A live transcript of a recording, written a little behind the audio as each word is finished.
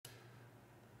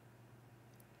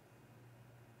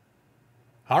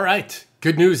All right.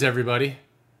 Good news, everybody.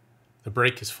 The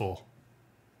break is full.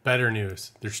 Better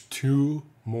news. There's 2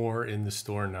 more in the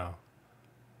store now.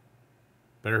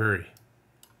 Better hurry.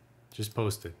 Just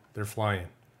posted. They're flying.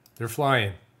 They're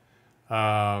flying.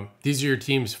 These are your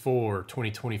teams for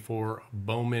 2024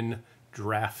 Bowman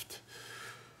Draft.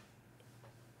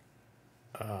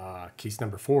 Case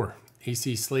number 4.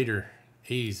 AC Slater,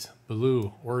 A's,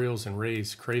 Blue, Orioles and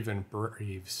Rays, Craven,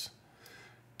 Braves.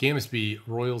 Gamsby,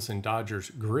 Royals and Dodgers,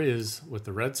 Grizz with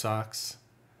the Red Sox.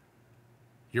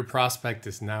 Your prospect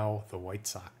is now the White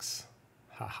Sox.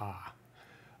 Haha.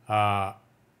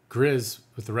 Grizz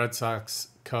with the Red Sox,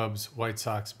 Cubs, White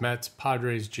Sox, Mets,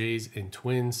 Padres, Jays, and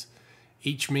Twins.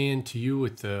 H-Man to you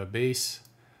with the base.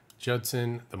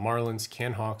 Judson, the Marlins,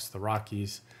 Canhawks, the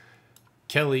Rockies.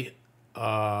 Kelly,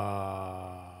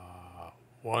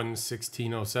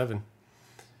 1/16/07.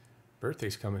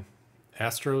 Birthday's coming.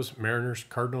 Astros, Mariners,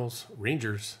 Cardinals,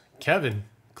 Rangers. Kevin,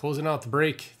 closing out the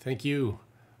break. Thank you.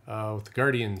 With the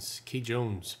Guardians, K.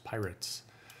 Jones, Pirates.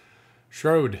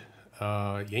 Schroed,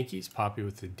 Yankees. Poppy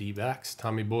with the D-backs.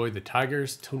 Tommy Boy, the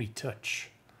Tigers. Tony Touch,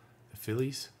 the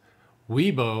Phillies.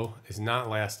 Weibo is not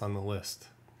last on the list.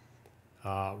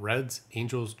 Reds,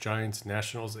 Angels, Giants,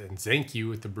 Nationals, and Zanke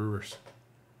with the Brewers.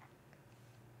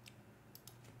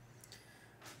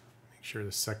 Make sure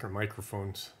the second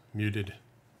microphone's muted.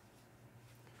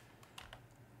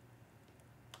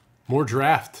 More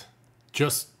draft.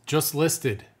 Just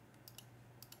listed.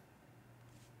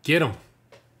 Get them.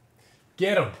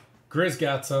 Get them. Grizz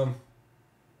got some.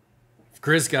 If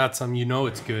Grizz got some, you know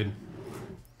it's good.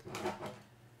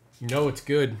 You know it's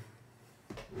good.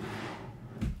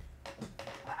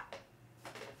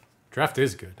 Draft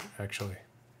is good, actually.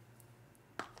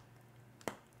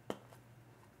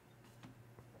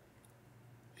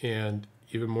 And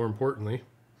even more importantly,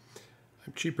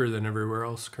 I'm cheaper than everywhere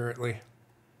else currently.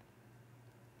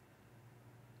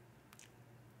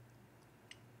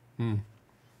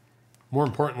 More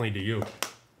importantly to you.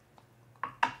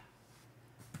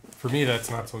 For me,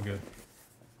 that's not so good.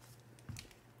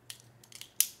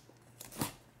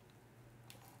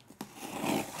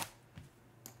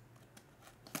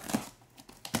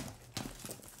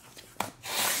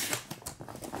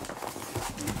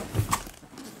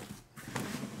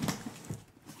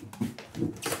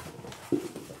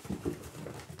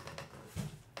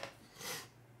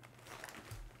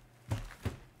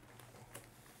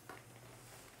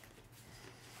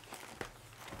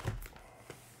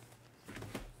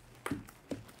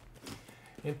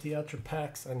 Empty out your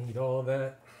packs. I need all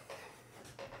that.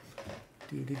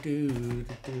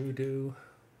 Do.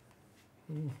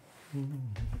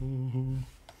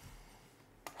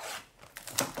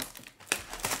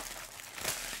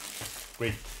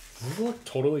 Wait, does this look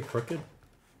totally crooked?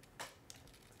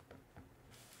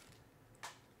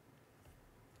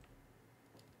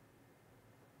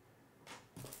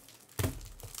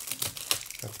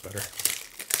 That's better.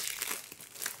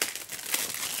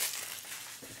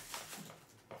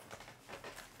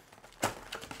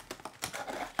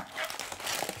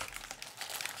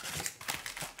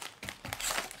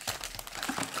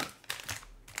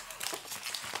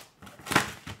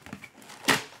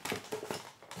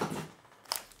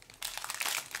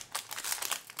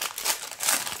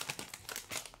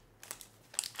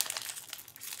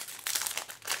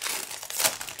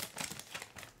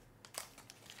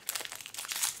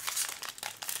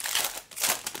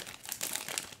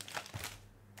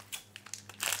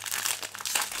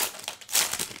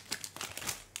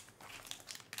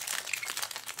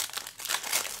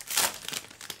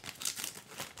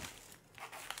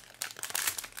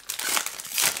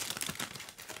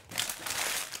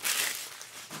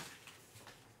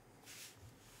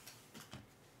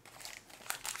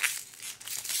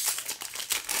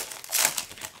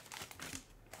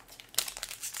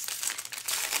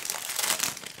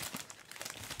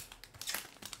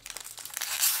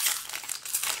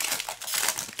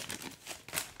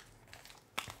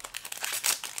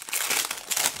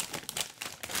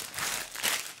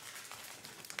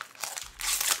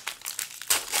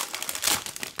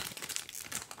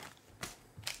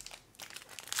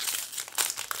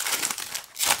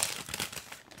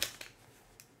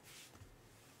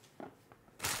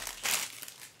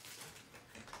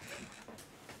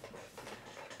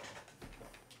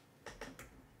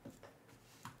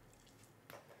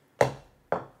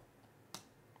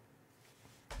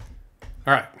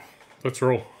 All right, let's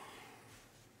roll.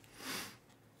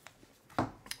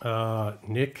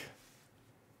 Nick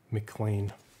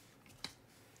McLean.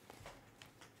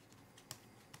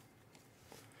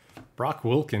 Brock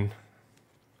Wilken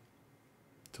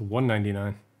to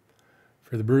 199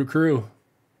 for the Brew Crew.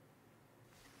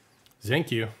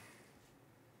 Thank you.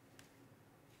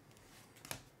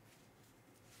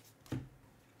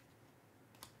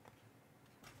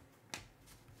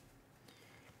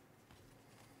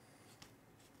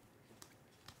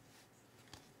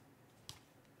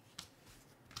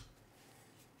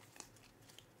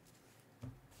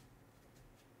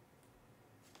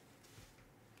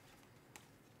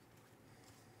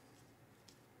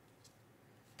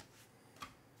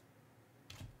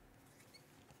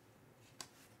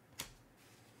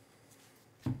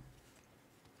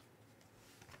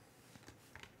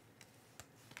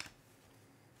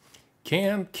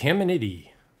 Cam Caminiti.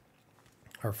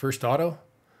 Our first auto.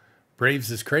 Braves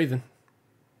is Craven.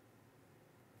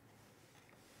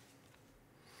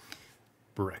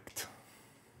 Brecht.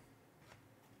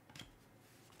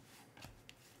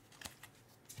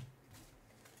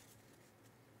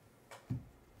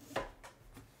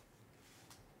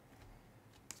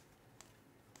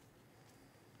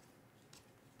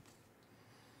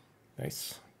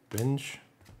 Nice. Binge.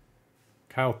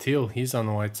 Kyle Teal, he's on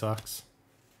the White Sox.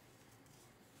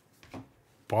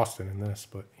 Boston in this,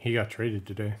 but he got traded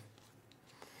today.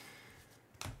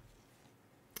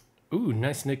 Ooh,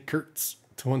 nice Nick Kurtz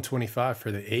to 125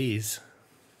 for the A's.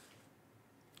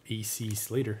 AC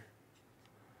Slater.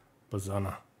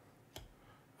 Bazana.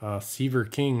 Seaver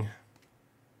King.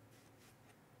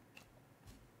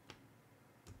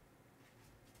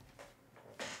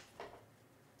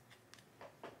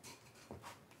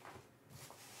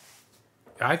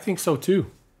 I think so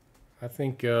too. I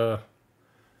think the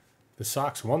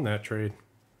Sox won that trade.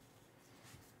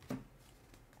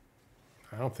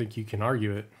 I don't think you can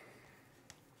argue it.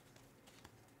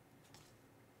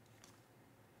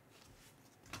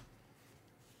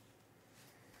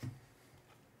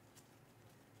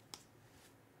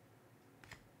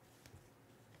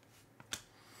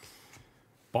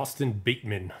 Boston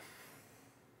Bateman.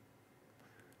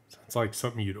 Sounds like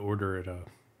something you'd order at a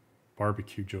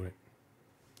barbecue joint.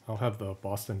 I'll have the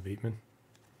Boston Bateman.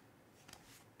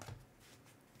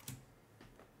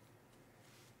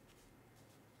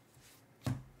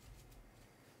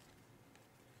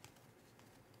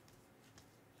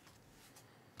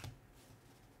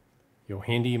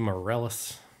 Yohandy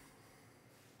Morales.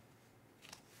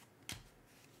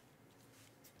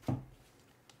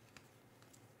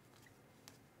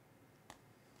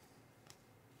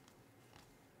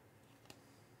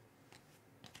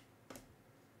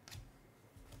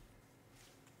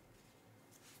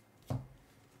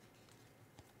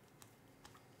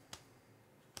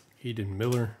 Eden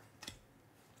Miller.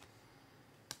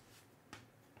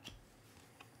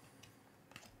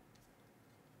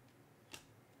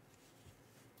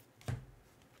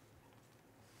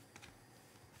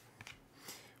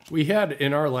 We had,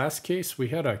 in our last case, we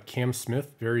had a Cam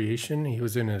Smith variation. He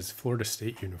was in his Florida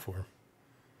State uniform.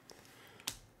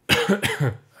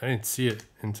 I didn't see it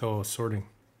until sorting.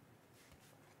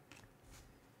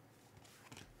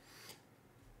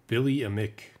 Billy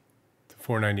Amick to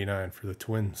 499 for the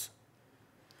Twins.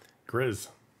 Grizz.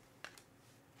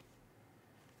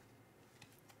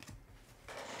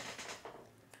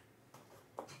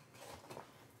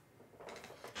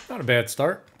 Not a bad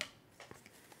start.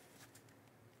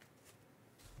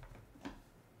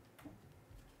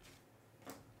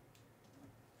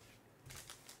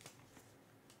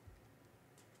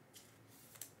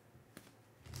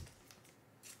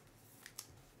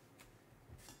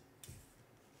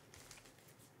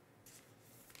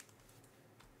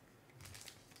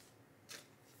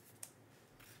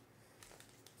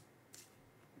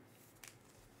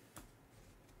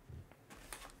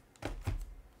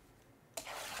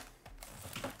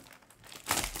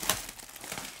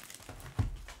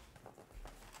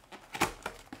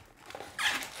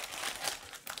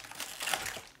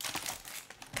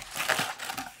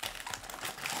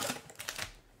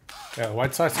 Yeah, the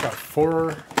White Sox got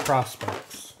 4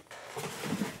 prospects.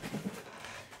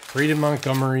 Braden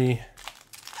Montgomery,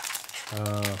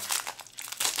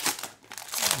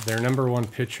 their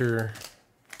 #1 pitcher,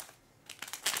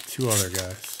 2 other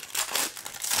guys.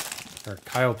 Or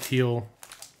Kyle Teal.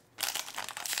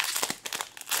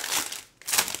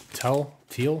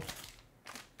 Teal?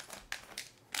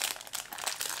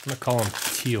 I'm going to call him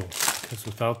Teal, because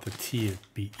without the T,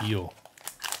 it'd be eel.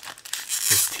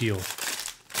 It's Teal.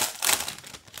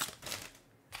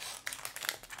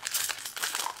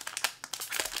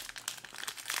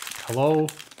 Hello?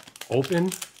 Open? I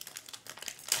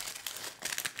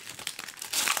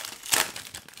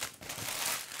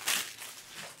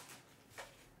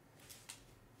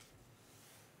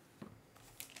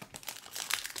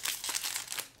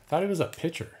thought he was a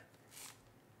pitcher.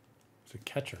 It's a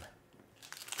catcher.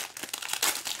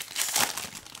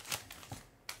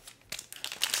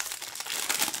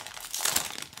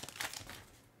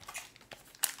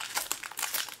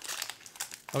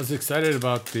 I was excited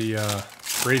about the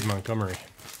Braid Montgomery.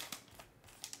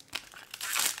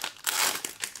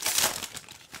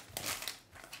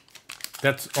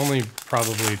 That's only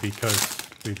probably because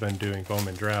we've been doing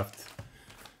Bowman draft.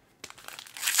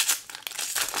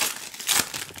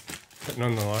 But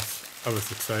nonetheless, I was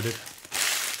excited.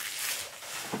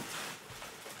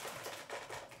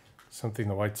 Something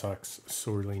the White Sox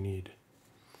sorely need.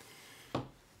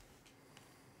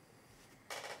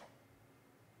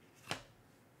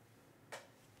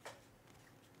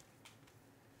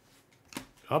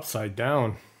 Upside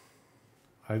down.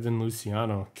 Ivan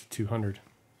Luciano to 200.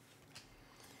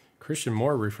 Christian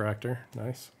Moore refractor.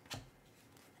 Nice.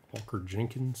 Walker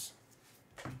Jenkins.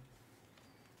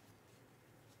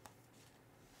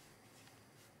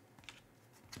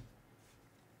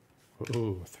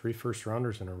 Oh, 3 first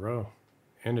rounders in a row.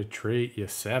 And a Trey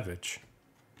Yesavage.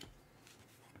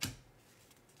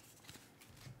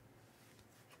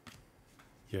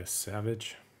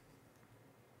 Savage.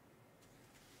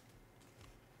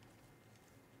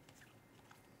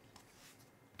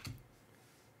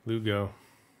 Lugo.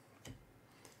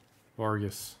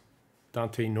 Vargas.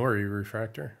 Dante Nori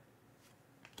refractor.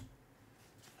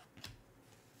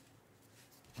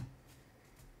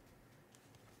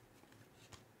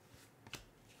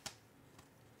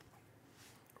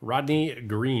 Rodney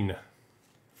Green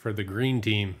for the Green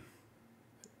Team.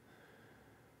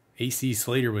 AC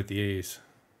Slater with the A's.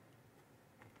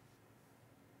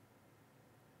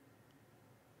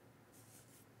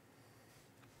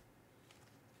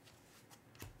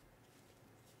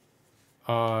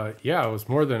 Yeah, it was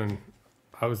more than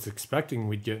I was expecting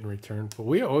we'd get in return, but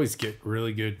we always get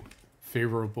really good,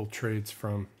 favorable trades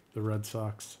from the Red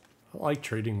Sox. I like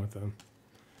trading with them.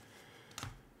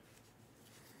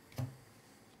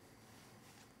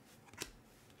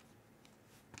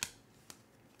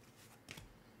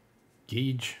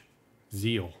 Gage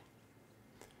Zeal.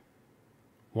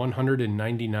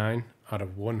 199 out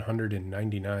of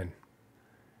 199.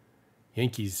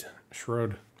 Yankees,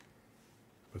 Schroed.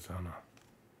 Bazana.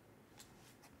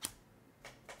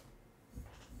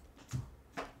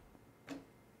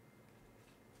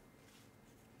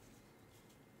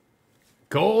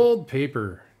 Gold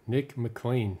paper. Nick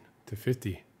McLean to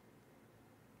 50.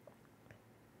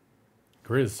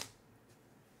 Grizz.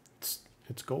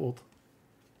 It's gold.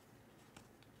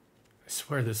 I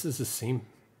swear this is the same.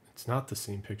 It's not the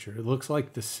same picture. It looks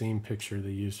like the same picture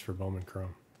they used for Bowman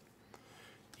Chrome.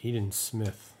 Eden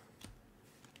Smith.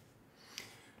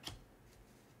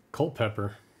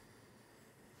 Culpepper.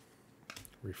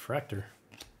 Refractor.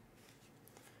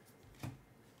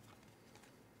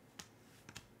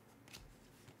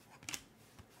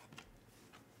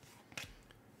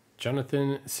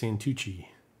 Jonathan Santucci.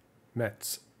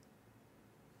 Mets.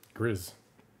 Grizz.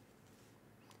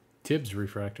 Tibbs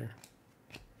refractor.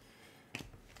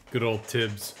 Good old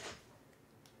Tibbs.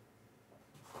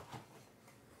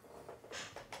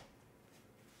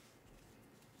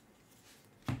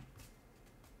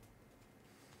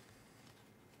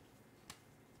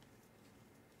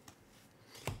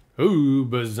 Ooh,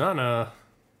 Bazana.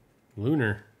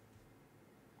 Lunar.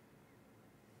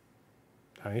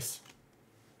 Nice.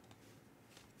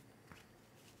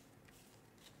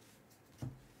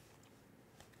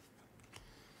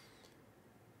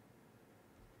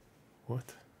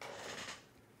 What?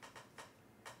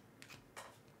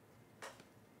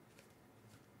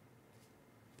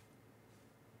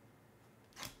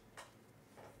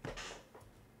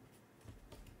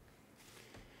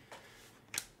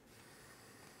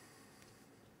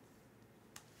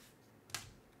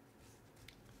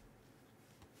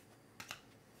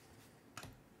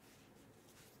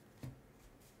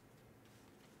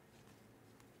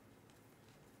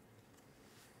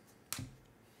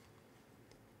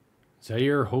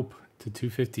 Zaire Hope to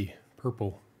 250.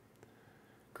 Purple.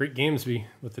 Great Gamesby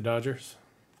with the Dodgers.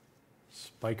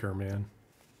 Spiker, man.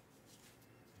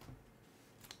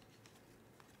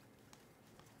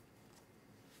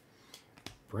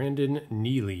 Brandon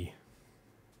Neely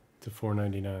to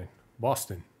 499.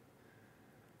 Boston.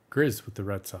 Grizz with the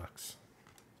Red Sox.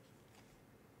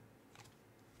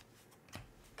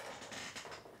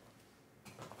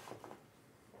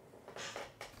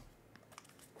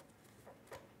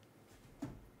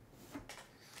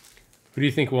 Who do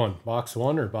you think won? Box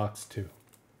 1 or box 2?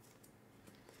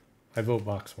 I vote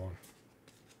box 1.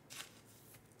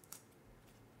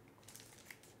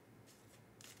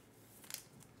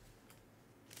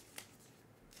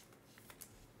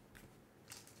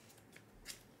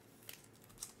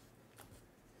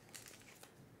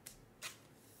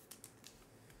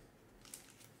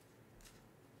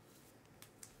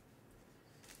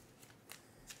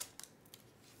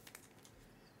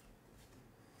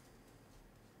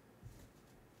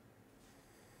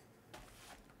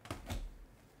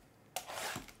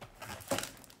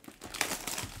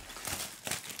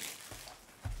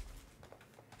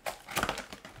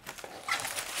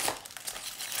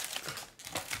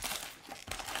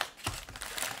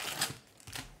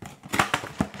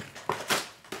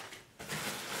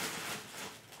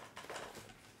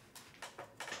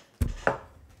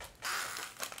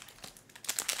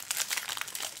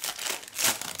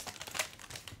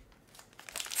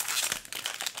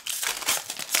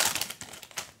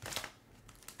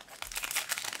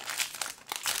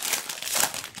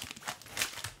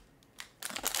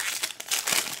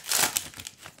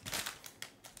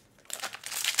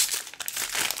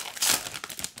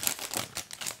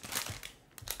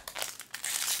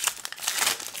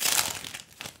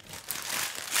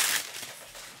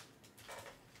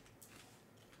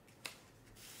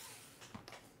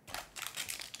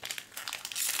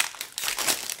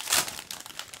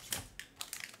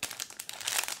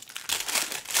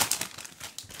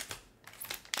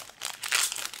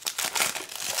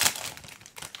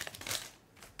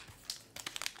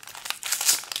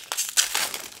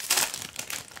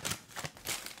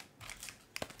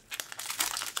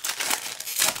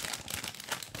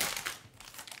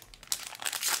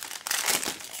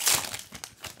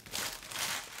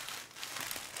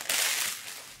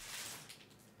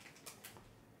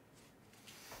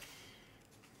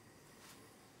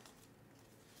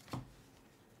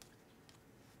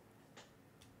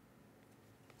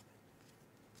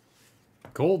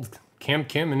 Gold, Cam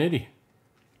and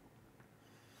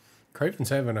Craven's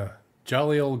having a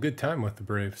jolly old good time with the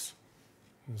Braves.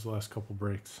 His last couple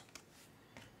breaks.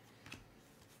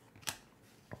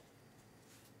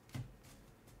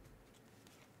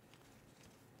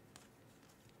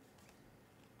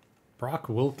 Brock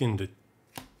Wilkin to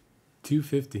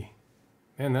 250.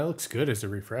 Man, that looks good as a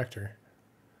refractor.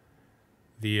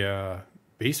 The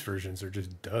base versions are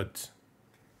just duds.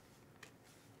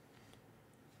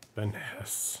 Ben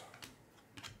Hess.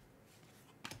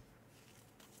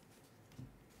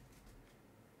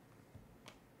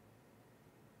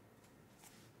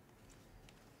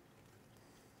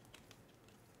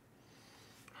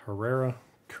 Herrera,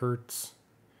 Kurtz,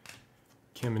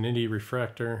 Caminiti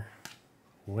refractor,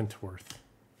 Wentworth.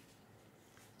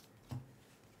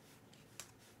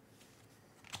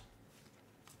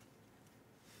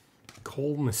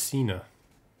 Cole Messina.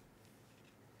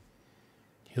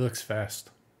 He looks fast.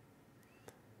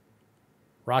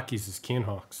 Rockies is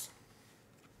Canhawks.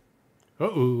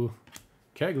 Uh-oh.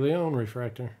 Caglione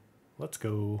refractor. Let's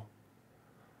go.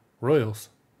 Royals.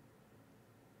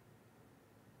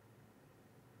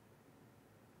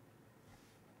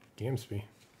 Gamsby.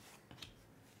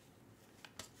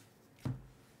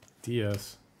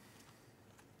 Diaz.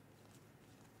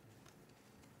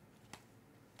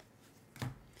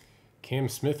 Cam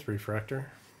Smith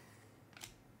refractor.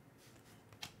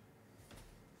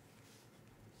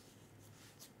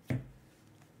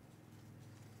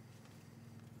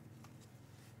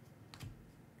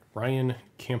 Ryan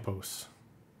Campos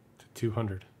to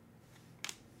 200.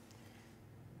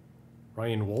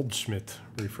 Ryan Waldschmidt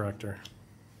refractor.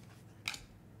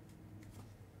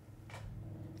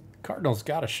 Cardinals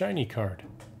got a shiny card.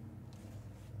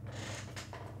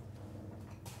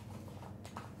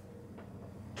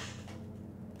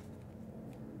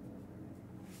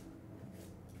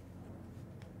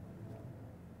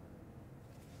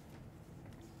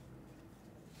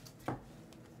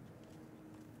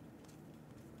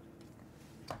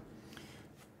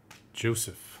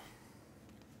 Joseph.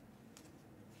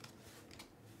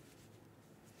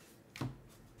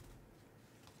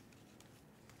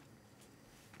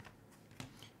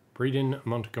 Braden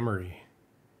Montgomery.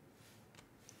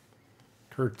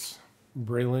 Kurtz.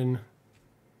 Braylon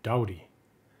Dowdy.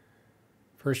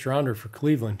 First rounder for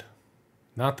Cleveland.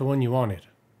 Not the one you wanted.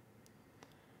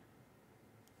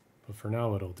 But for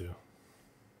now it'll do.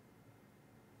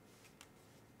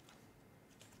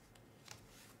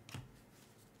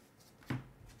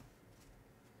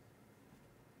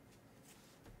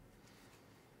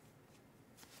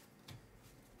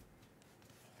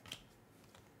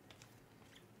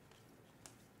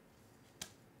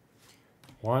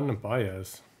 Juan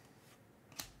Baez.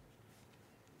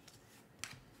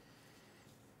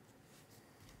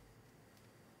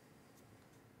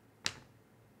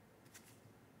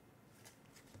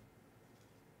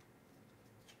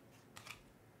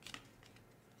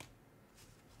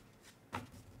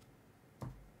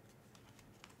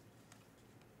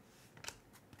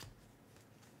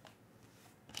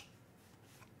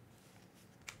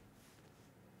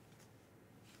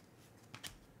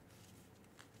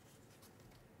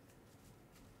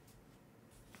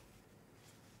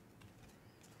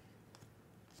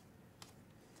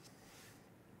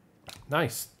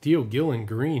 Nice. Theo Gillen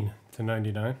green to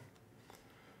 99.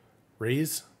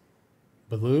 Rays.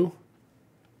 Blue.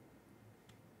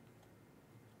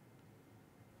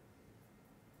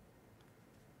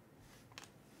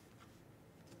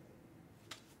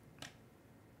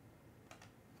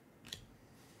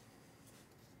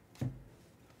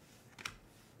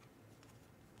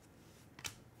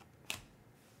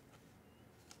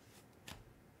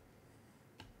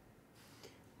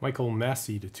 Michael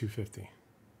Massey to 250.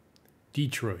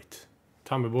 Detroit.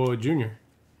 Tommy Boy Jr.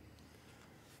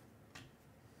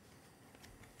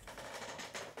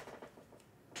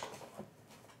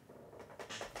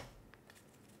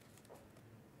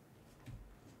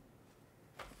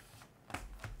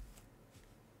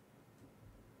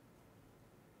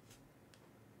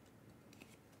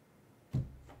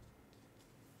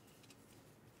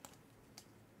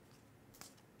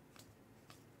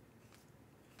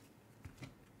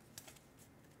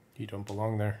 You don't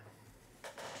belong there.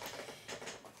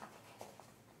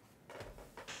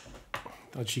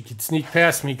 Thought you could sneak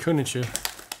past me, couldn't you?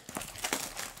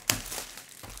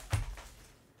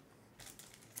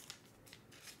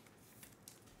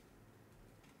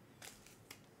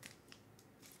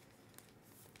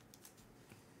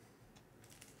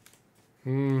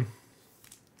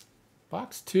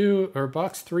 Box 2 or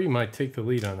box 3 might take the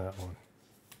lead on that one.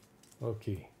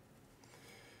 Okay.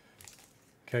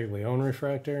 Caglione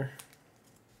refractor.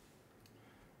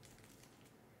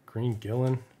 Green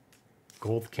Gillen.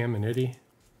 Gold Caminiti.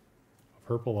 A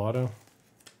purple auto.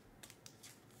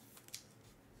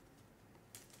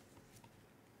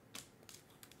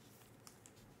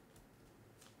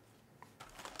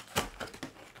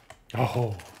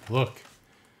 Oh, look.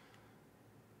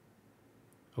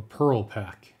 A pearl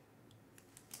pack.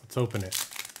 Let's open it.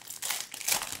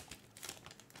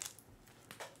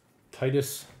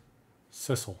 Titus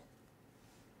Sissel.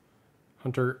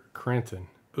 Hunter Cranton.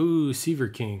 Ooh, Seaver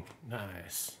King.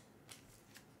 Nice.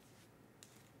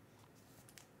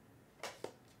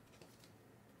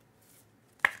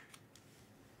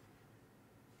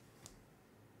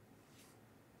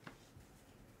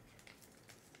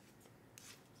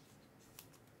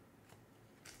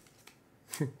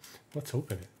 Let's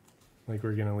open it. Like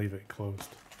we're gonna leave it closed.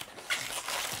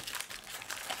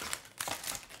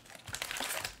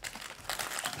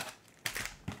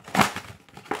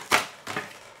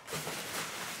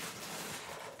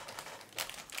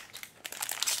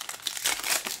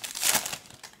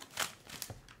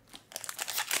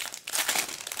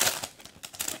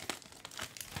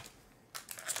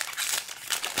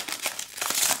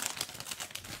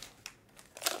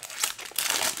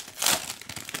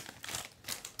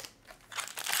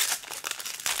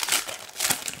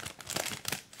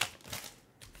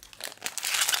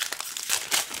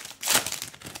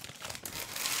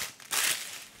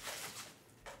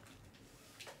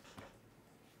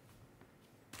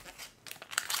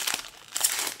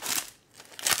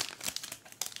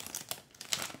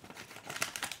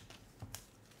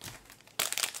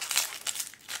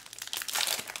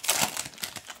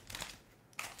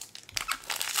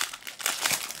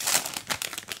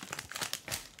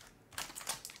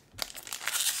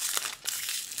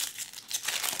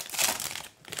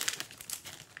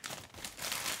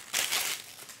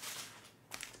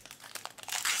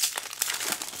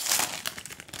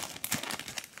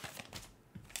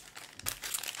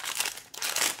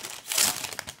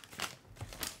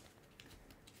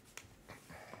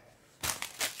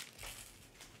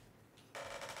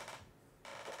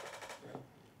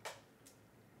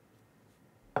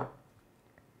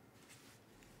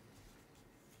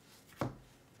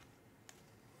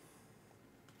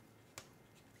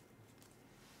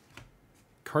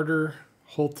 Carter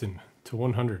Holton to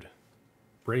 100.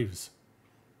 Braves.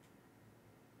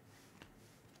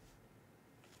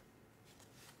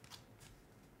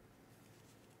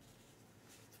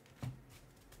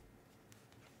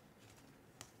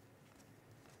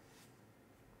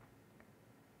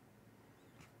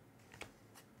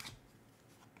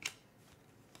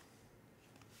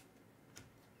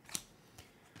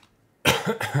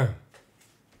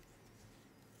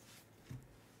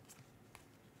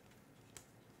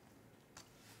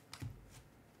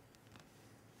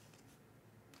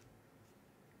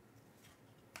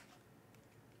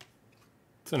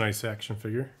 It's a nice action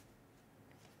figure.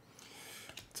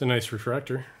 It's a nice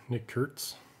refractor. Nick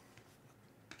Kurtz.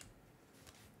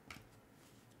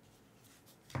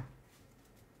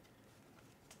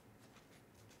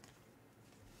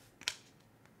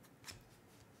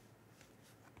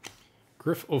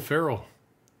 Griff O'Farrell.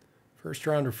 First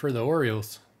rounder for the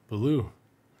Orioles. Blue.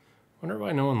 Wonder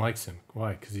why no one likes him.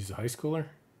 Why? Because he's a high schooler?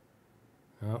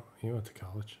 No, he went to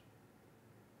college.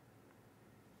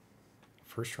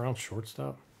 First round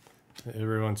shortstop.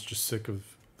 Everyone's just sick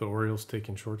of the Orioles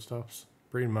taking shortstops.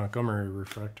 Braden Montgomery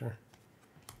refractor.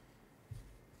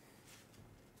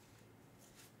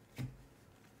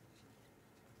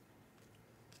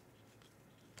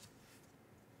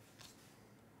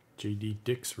 J.D.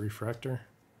 Dix refractor.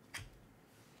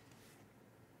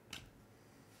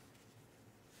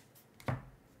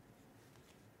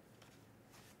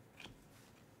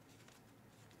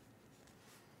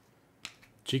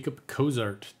 Jacob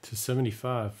Cozart to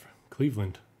 75,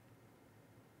 Cleveland.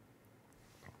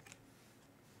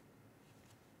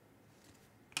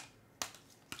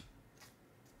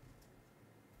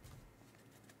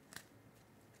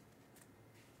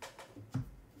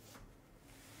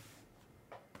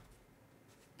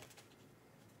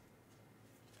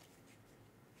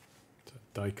 It's a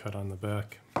die cut on the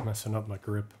back, messing up my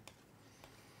grip.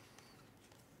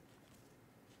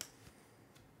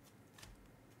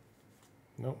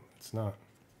 Nope, it's not.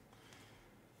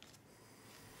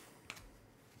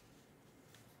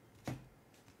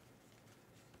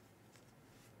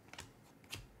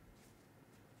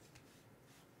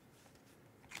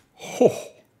 Oh.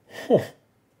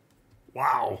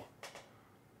 Wow.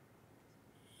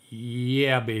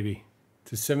 Yeah, baby.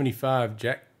 To 75,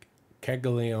 Jack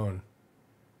Caglione.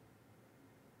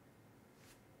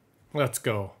 Let's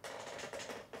go.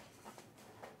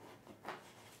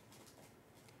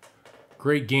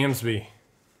 Great Gamsby.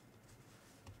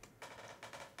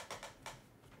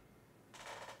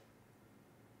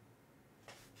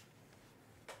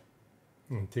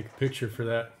 take a picture for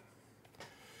that.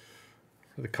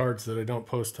 For the cards that I don't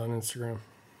post on Instagram.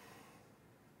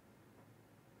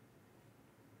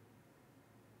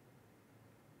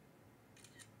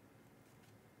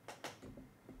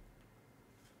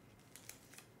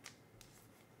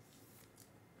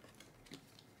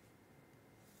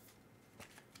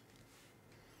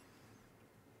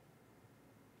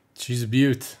 She's a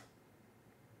beaut.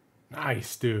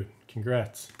 Nice, dude.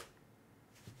 Congrats.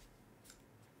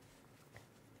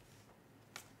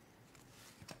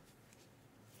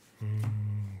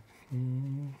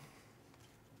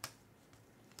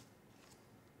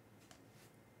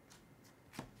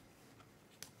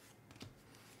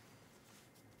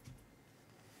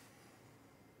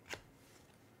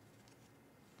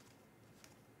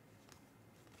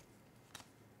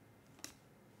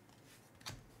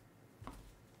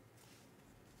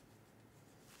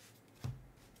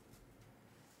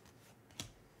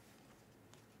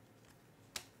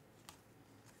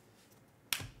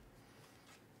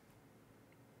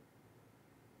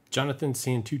 Jonathan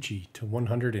Santucci to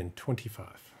 125.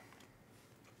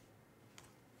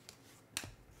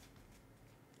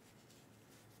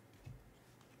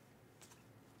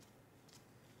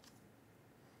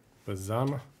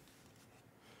 Bazama.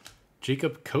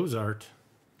 Jacob Cozart,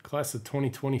 class of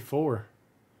 2024.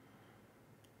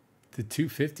 To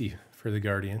 250 for the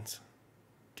Guardians.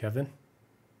 Kevin.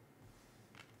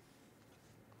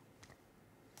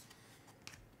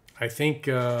 I think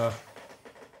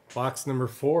box number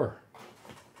 4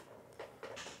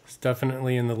 is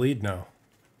definitely in the lead now.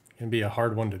 Gonna be a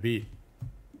hard one to beat.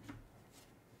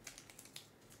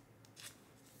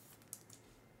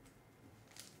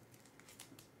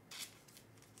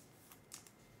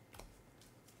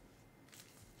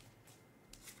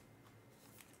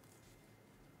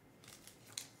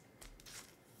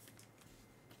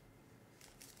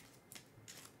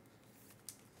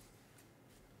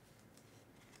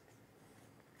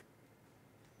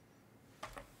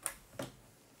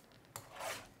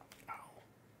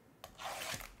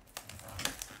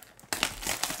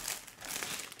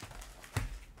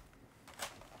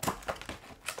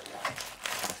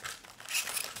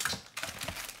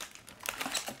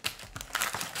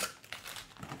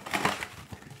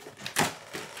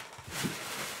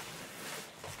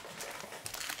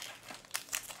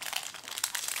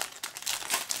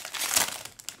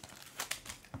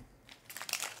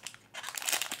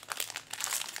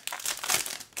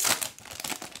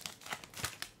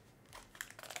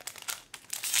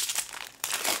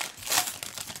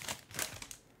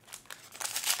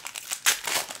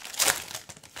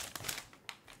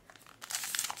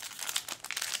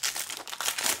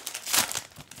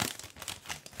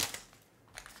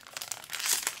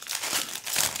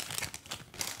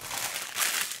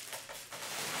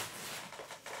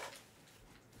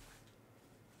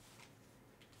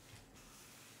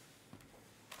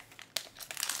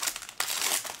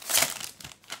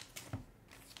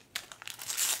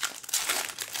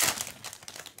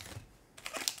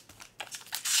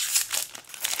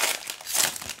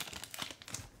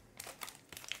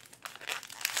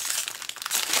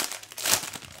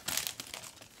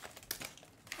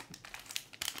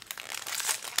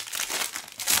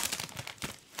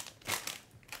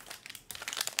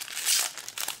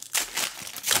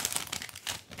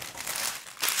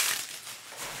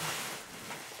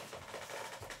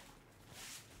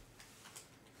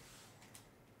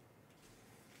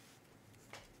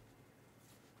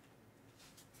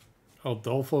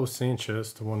 Adolfo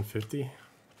Sanchez to 150.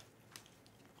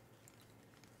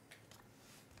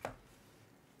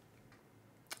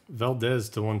 Valdez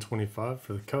to 125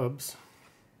 for the Cubs.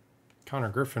 Connor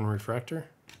Griffin refractor.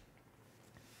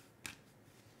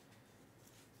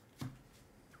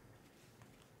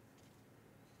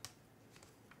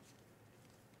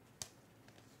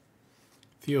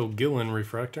 Theo Gillen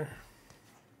refractor.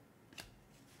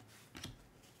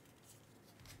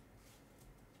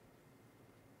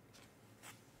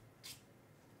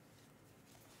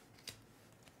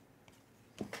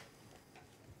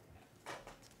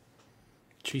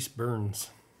 Chase Burns.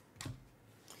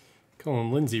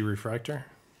 Colin Lindsay refractor.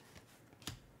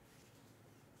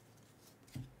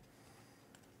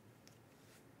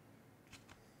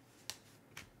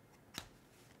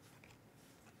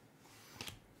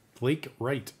 Blake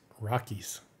Wright,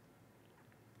 Rockies.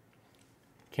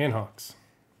 Canhawks.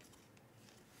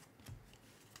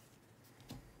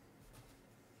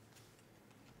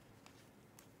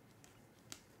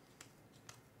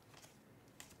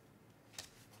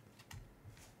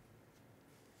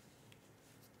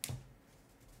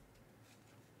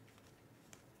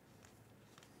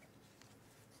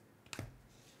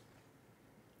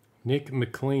 Nick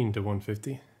McLean to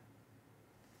 150.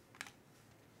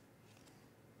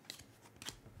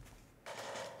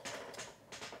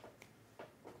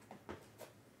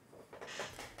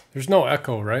 There's no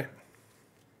echo, right?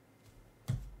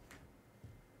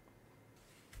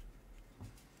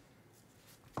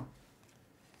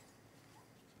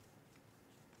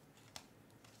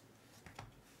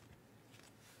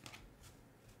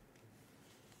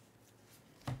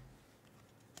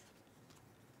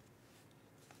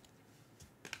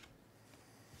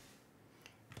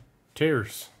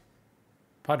 Cheers.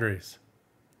 Padres.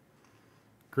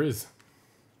 Grizz.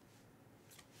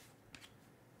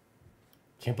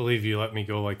 Can't believe you let me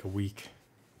go like a week.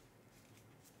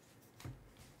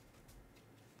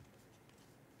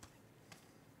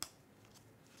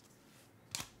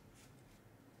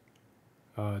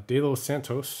 De Los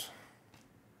Santos.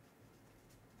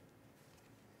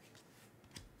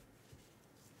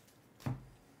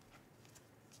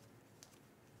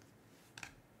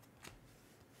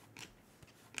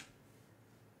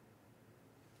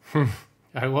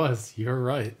 I was. You're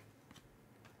right.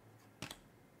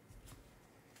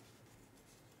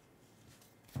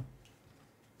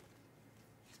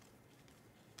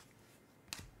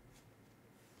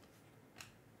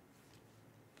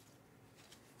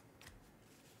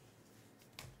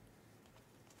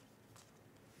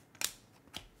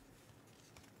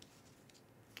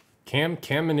 Cam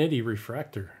Caminiti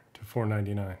refractor to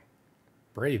 499.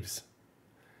 Braves.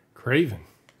 Craven.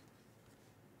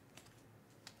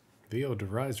 Leo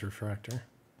DeVries refractor.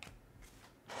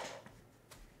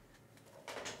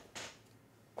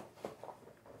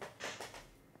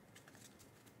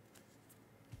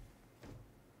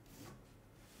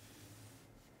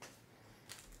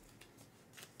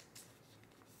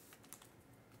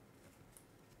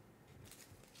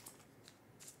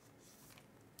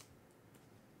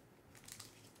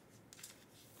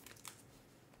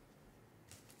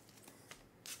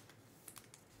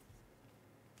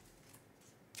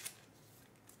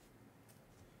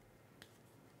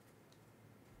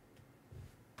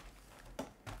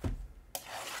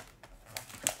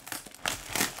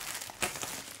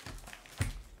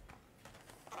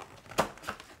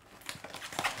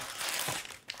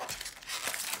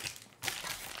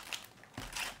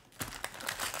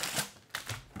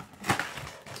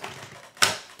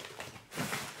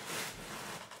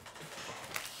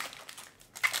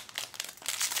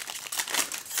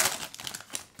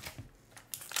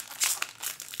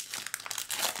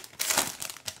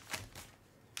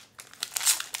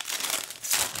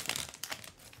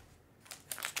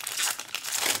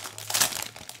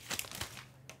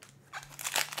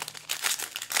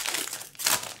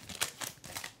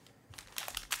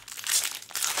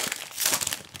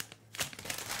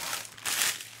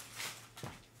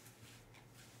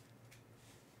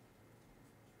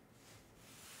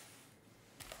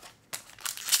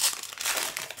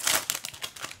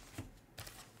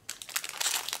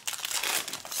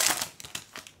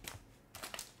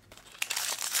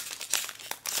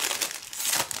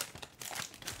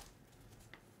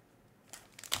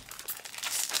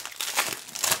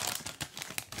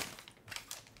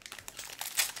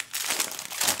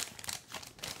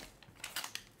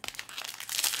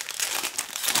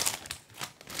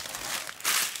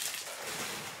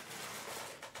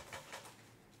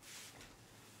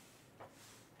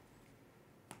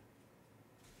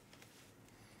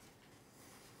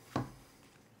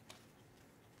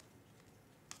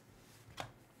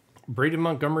 Braden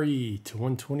Montgomery to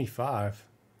 125.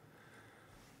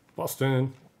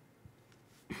 Boston.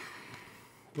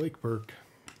 Blake Burke.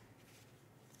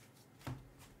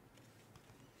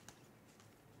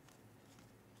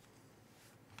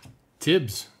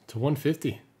 Tibbs to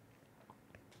 150.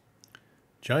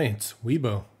 Giants.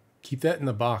 Weibo. Keep that in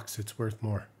the box. It's worth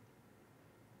more.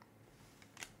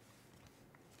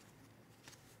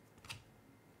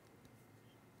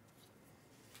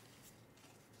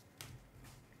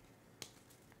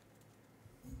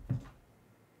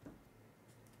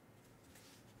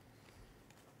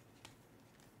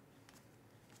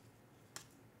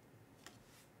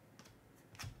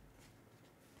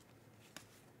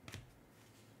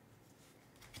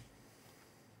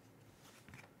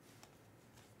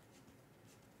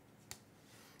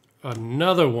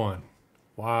 Another one.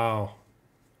 Wow.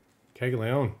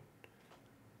 Caglione.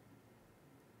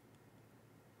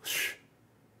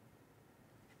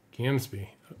 Gamsby.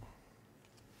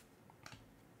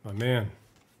 My man.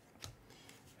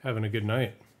 Having a good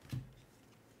night.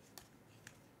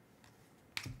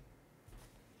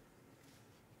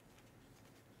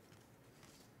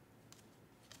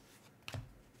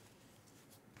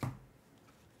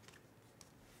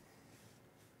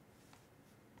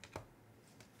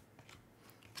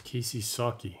 Casey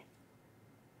Saki.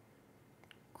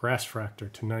 Grass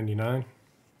Fractor to 99.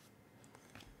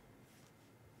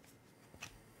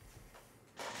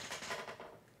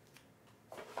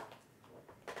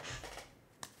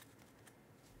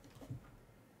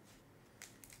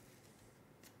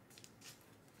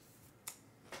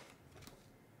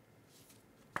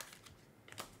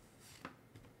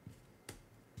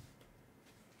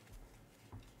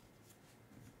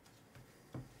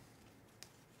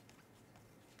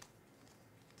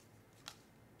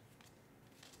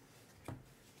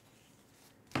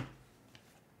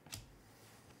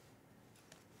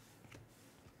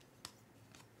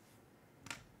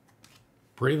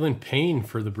 Braylon Payne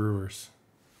for the Brewers.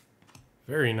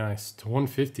 Very nice. To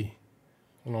 150. I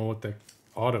don't know what the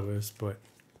auto is, but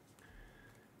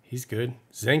he's good.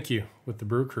 Zenkyu with the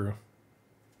Brew Crew.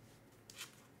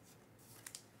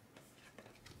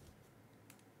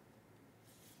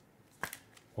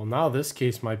 Well, now this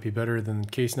case might be better than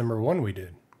case number 1 we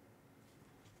did.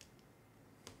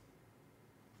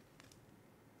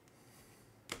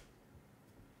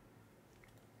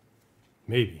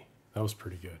 Maybe. That was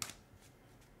pretty good.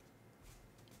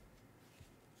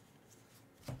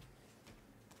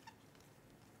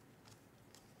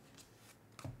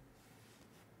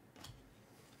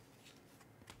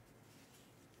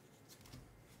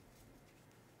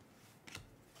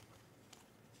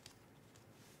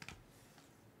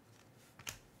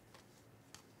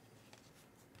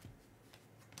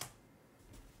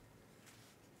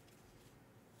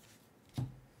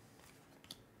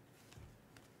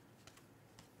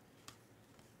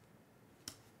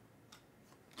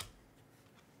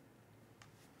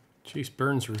 Chase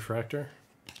Burns refractor.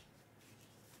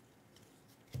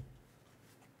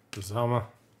 Zama.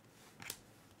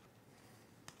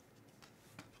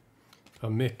 A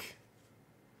Mick.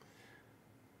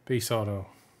 Base auto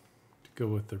to go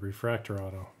with the refractor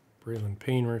auto. Braylon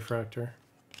Payne refractor.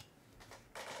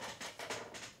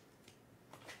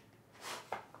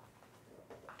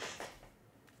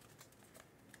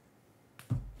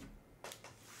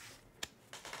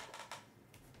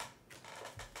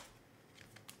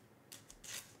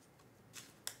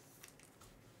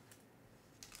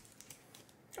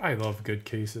 I love good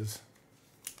cases.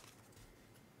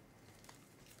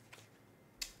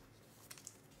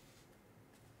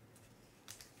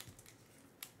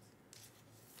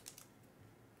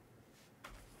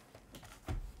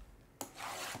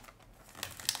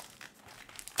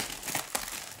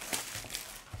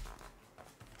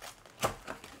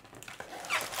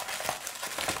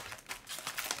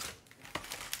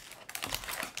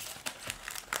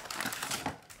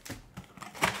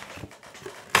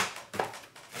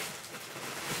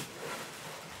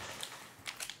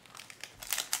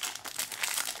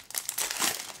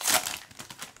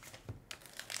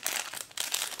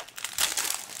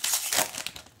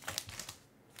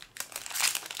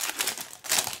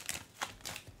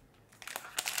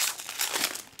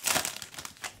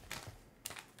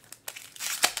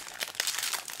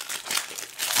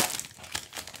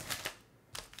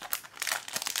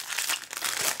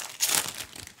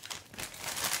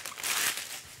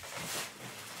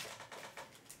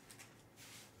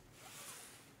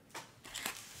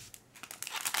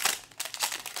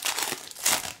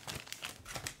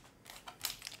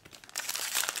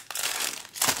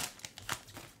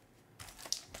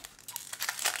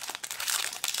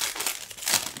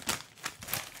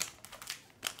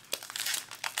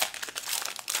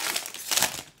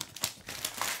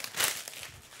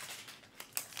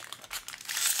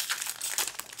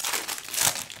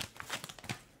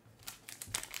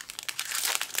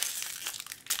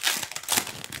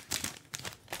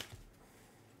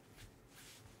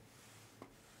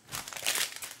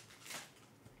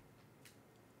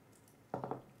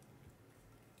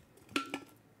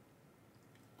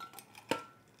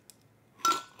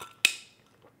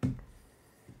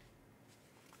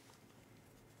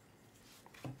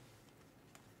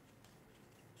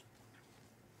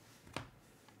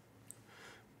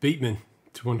 Bateman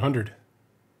to 100.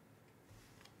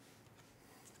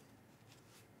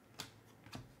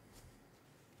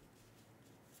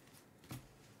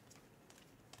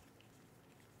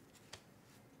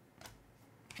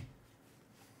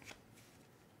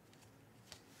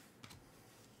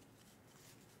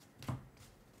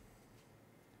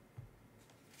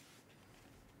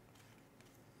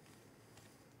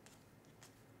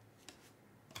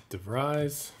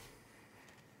 DeVries.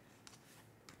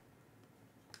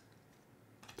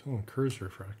 Dylan Cruz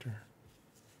refractor.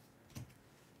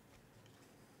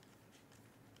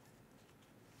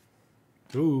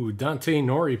 Ooh, Dante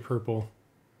Nori purple.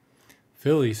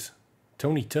 Phillies.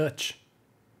 Tony Touch.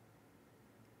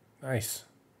 Nice.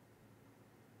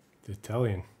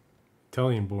 Italian.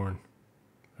 Italian born.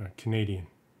 Canadian.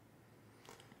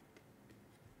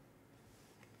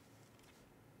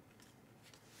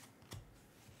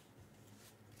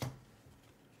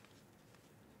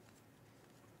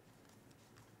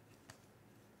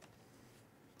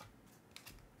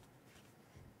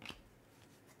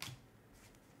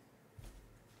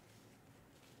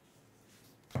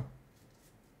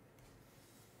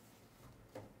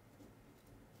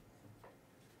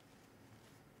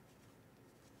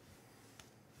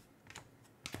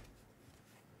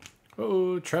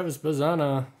 Oh, Travis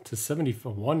Bazana to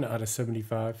 71 out of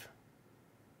 75.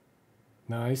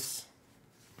 Nice.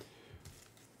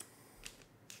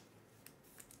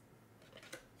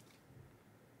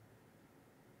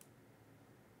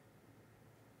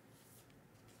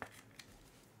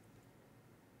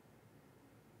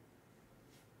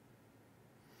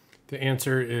 The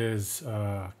answer is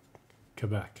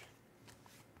Quebec.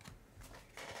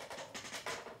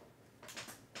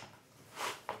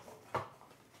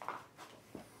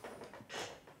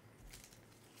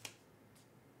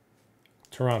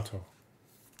 Toronto.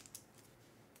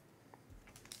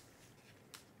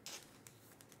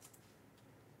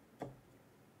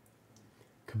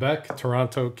 Quebec,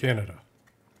 Toronto, Canada.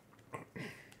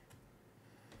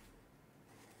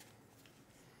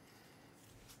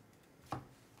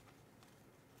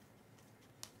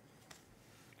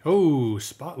 Oh,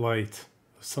 spotlight.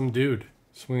 Some dude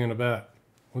swinging a bat.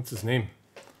 What's his name?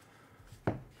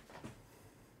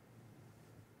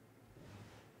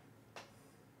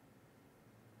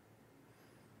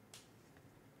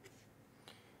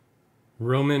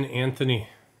 Roman Anthony.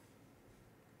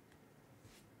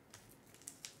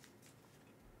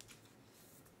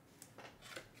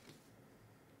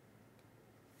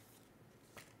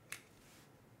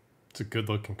 It's a good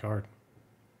looking card.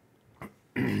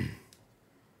 Wonder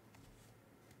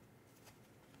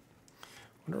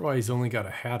why he's only got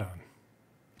a hat on.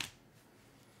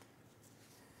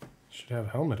 Should have a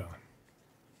helmet on.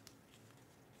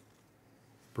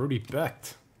 Brody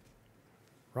Becht.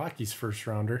 Rockies first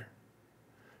rounder.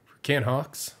 For Can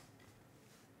Hawks.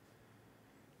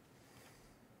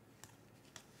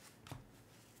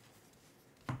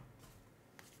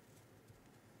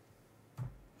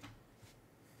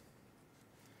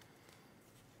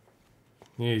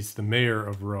 He's the mayor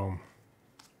of Rome.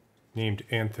 Named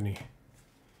Anthony.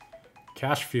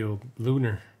 Cashfield,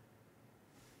 Lunar.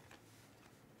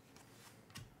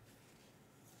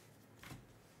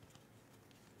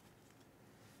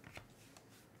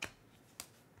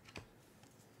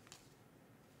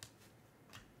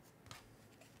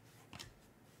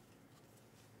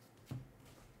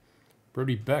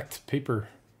 Brody Becht, paper,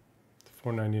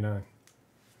 $4.99.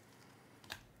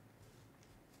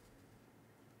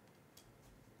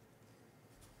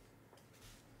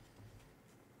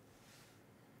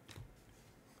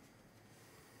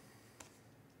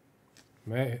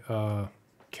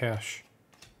 Cash.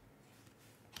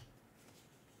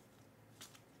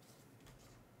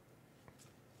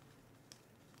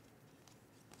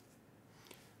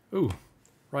 Ooh,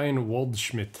 Ryan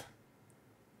Waldschmidt.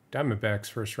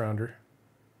 Diamondbacks first rounder.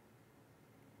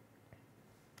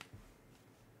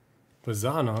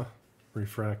 Bazana,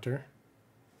 refractor.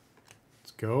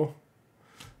 Let's go.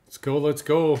 Let's go, let's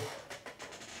go.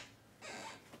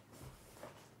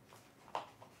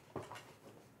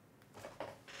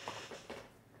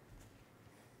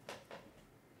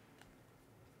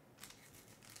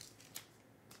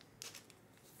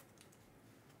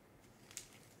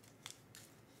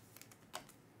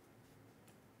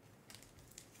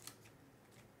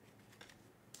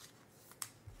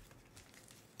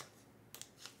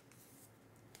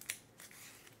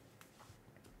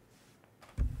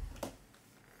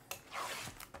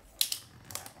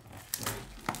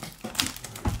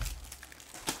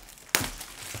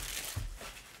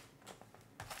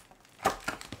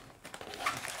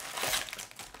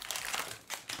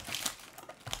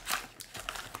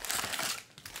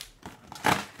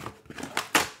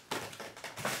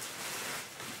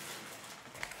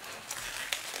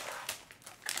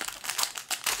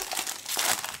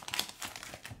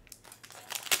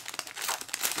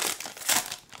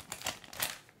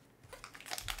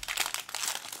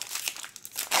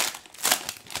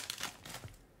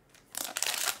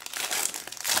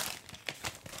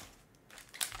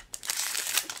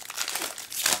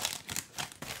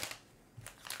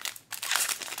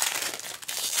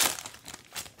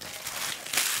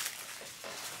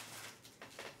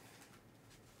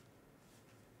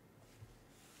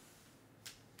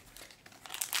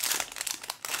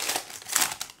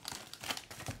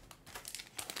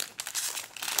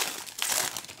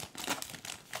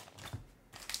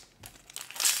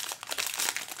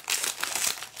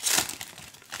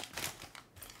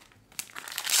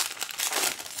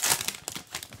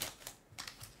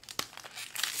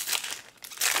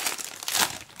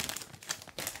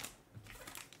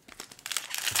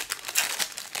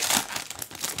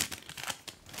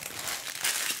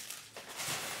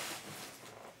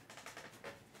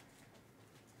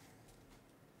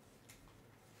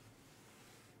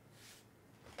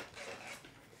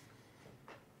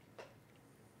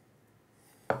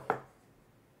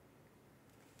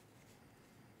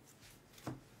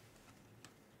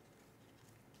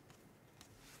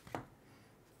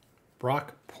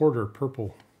 Brock Porter,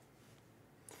 purple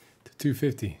to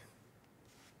 250.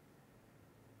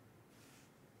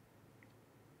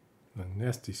 A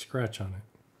nasty scratch on it.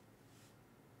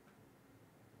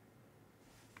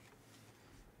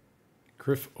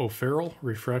 Griff O'Farrell,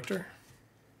 refractor.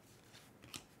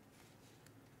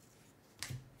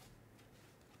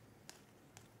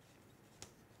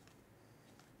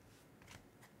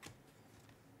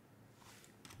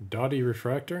 Dottie,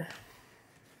 refractor.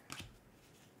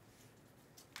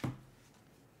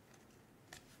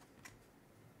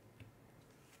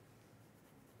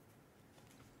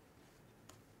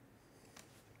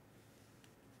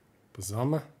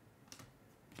 Bazama.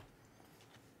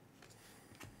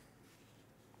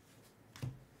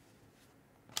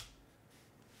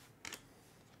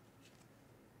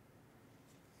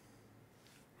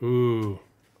 Ooh,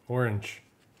 orange.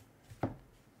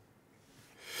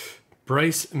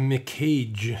 Bryce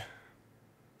McCage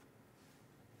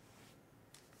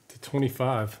to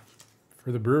 25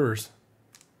 for the Brewers.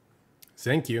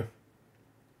 Thank you.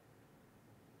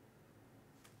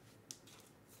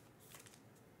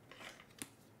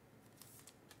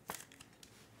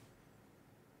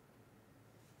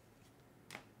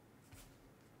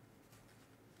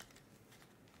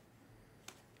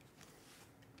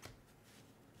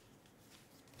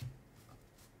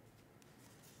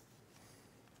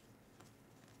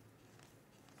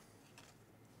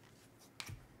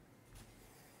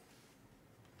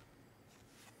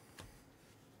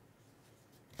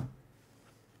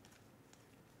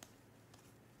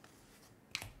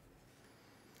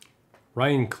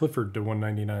 Ryan Clifford to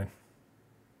 199.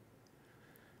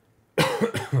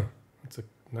 That's a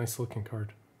nice looking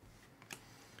card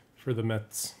for the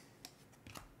Mets.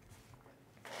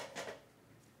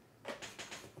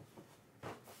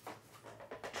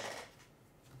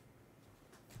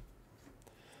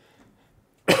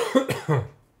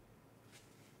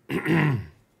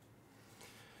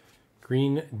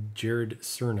 Green, Jared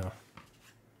Cerna.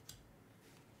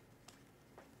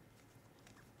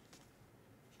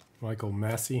 Michael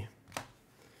Massey.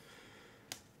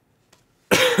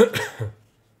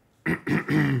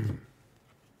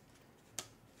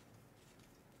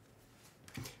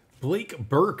 Blake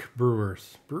Burke,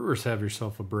 Brewers. Brewers, have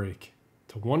yourself a break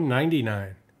to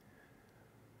 199.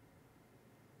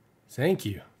 Thank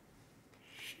you.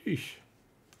 Sheesh.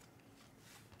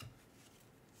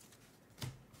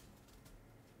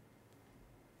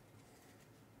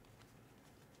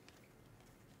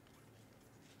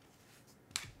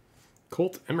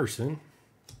 Colt Emerson.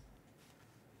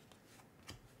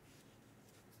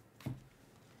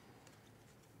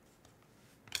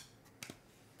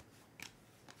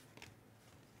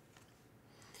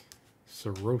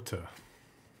 Sirota.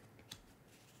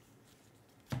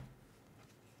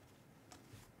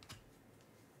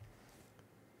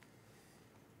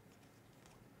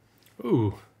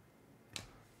 Ooh.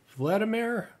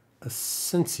 Vladimir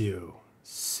Asensio.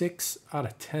 6 out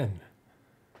of 10.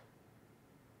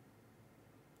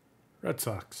 Red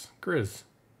Sox. Grizz.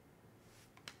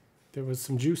 There was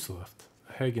some juice left.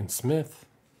 Hagen Smith.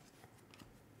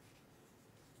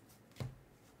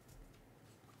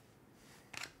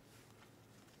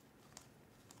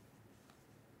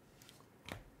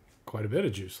 Quite a bit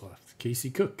of juice left.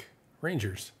 Casey Cook.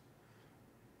 Rangers.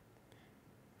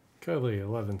 Kelly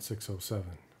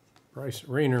 11607. Bryce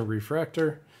Rayner,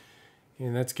 refractor.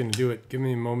 And that's going to do it. Give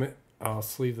me a moment. I'll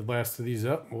sleeve the last of these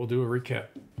up. We'll do a recap.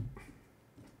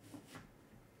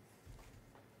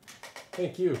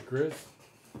 Thank you, Grizz.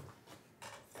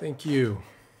 Thank you.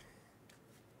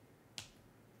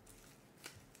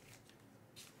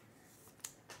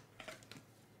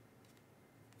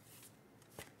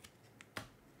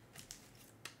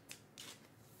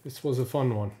 This was a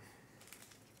fun one.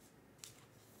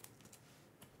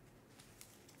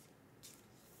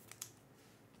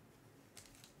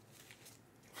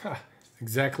 Ha!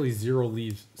 Exactly 0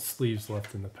 sleeves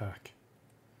left in the pack.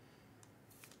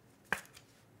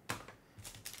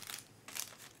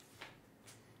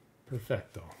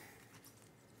 Perfecto.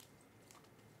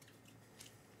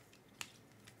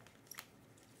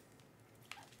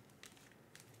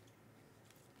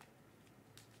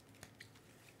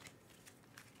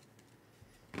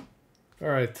 All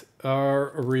right,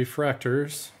 our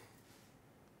refractors.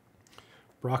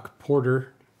 Brock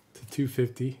Porter to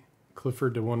 250,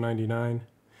 Clifford to 199,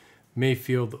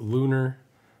 Mayfield Lunar,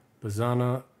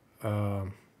 Bazana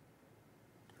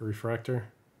refractor,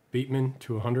 Bateman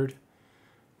to 100,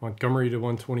 Montgomery to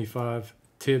 125,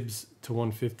 Tibbs to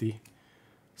 150,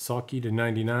 Saki to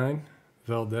 99,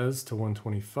 Valdez to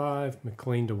 125,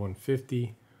 McLean to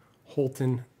 150,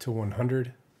 Holton to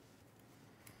 100,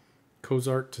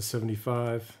 Cozart to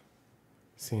 75,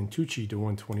 Santucci to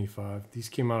 125. These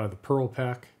came out of the Pearl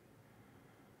pack.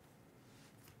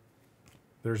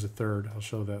 There's a third. I'll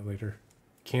show that later.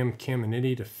 Cam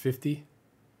Caminiti to 50.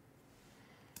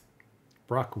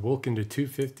 Brock Wilken to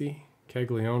 250.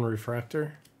 Caglione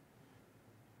refractor.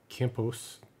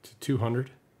 Campos to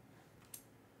 200.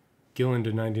 Gillen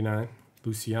to 99.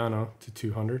 Luciano to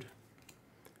 200.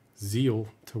 Zeal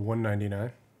to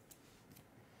 199.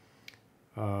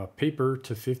 Paper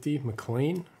to 50.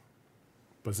 McLean.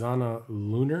 Bazana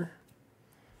Lunar.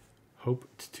 Hope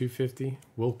to 250.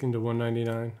 Wilken to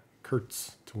 199.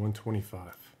 Kurtz to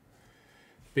 125.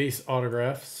 Base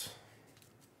autographs.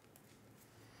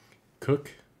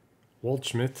 Cook,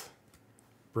 Waldschmidt,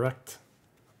 Brecht,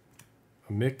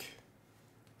 Amick,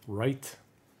 Wright,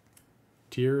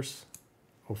 Tiers,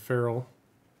 O'Farrell,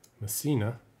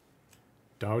 Messina,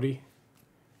 Dowdy,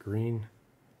 Green,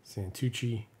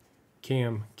 Santucci,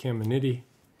 Caminiti,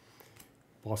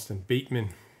 Boston Bateman.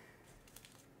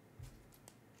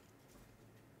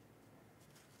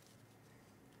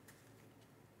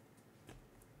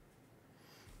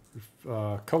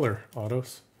 Color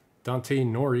autos. Dante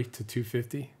Nori to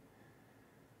 250.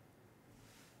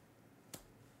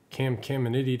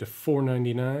 Caminiti to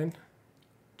 499.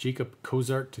 Jacob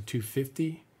Cozart to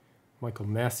 250. Michael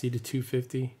Massey to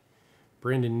 250.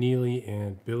 Brandon Neely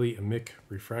and Billy Amick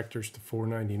refractors to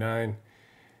 499.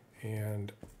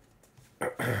 And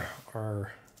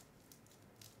our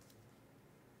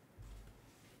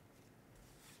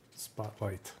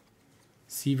spotlight.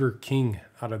 Seaver King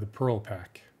out of the Pearl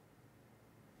pack.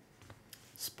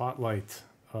 Spotlight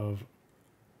of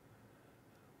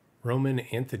Roman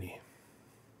Anthony.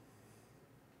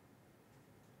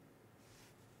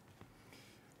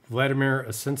 Vladimir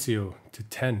Asensio to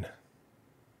 10.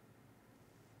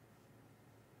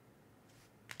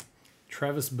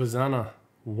 Travis Bazana,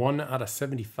 1 out of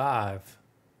 75.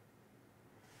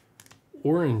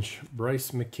 Orange,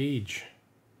 Bryce McCage,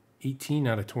 18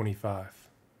 out of 25.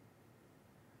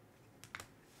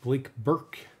 Blake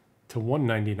Burke to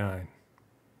 199.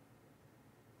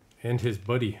 And his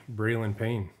buddy, Braylon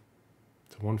Payne,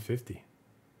 to 150.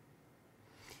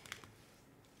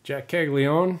 Jack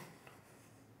Caglione,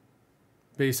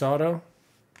 base auto,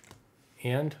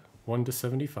 and 1 to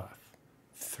 75.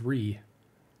 3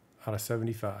 out of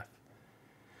 75.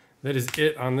 That is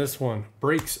it on this one.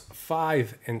 Breaks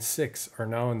 5 and 6 are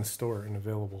now in the store and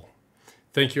available.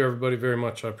 Thank you, everybody, very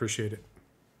much. I appreciate it.